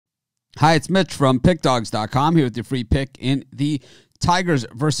Hi, it's Mitch from pickdawgz.com here with your free pick in the Tigers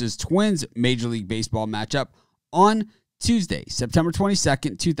versus Twins Major League Baseball matchup on Tuesday, September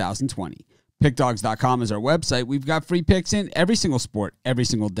 22nd, 2020. Pickdawgz.com is our website. We've got free picks in every single sport, every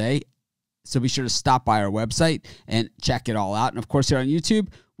single day. So be sure to stop by our website and check it all out. And of course, here on YouTube,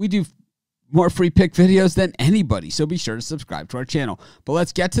 we do more free pick videos than anybody. So be sure to subscribe to our channel. But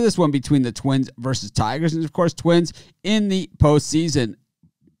let's get to this one between the Twins versus Tigers. And of course, Twins in the postseason.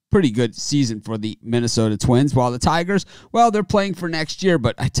 Pretty good season for the Minnesota Twins, while the Tigers, well, they're playing for next year.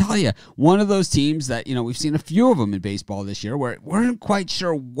 But I tell you, one of those teams that, we've seen a few of them in baseball this year where we weren't quite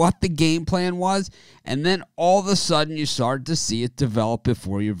sure what the game plan was, and then all of a sudden you start to see it develop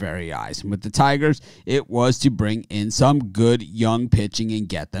before your very eyes. And with the Tigers, it was to bring in some good young pitching and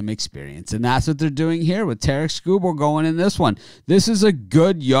get them experience. And that's what they're doing here with Tarek Skubal going in this one. This is a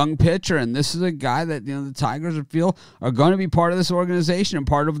good young pitcher, and this is a guy that the Tigers feel are going to be part of this organization and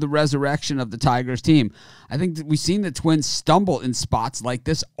part of the resurrection of the Tigers team. I think that we've seen the Twins stumble in spots like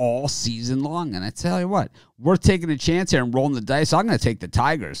this all season long. And I tell you what, we're taking a chance here and rolling the dice. I'm going to take the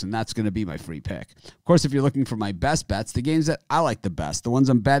Tigers, and that's going to be my free pick. Of course, if you're looking for my best bets, the games that I like the best, the ones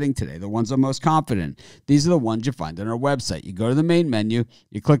I'm betting today, the ones I'm most confident in, these are the ones you find on our website. You go to the main menu,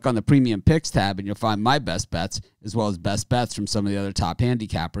 you click on the Premium Picks tab, and you'll find my best bets as well as best bets from some of the other top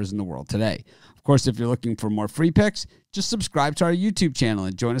handicappers in the world today. Of course, if you're looking for more free picks, just subscribe to our YouTube channel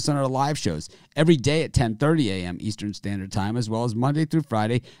and join us on our live shows every day at 10:30 a.m. Eastern Standard Time, as well as Monday through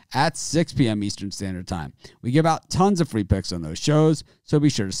Friday at 6 p.m. Eastern Standard Time. We give out tons of free picks on those shows, so be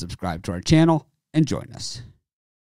sure to subscribe to our channel and join us.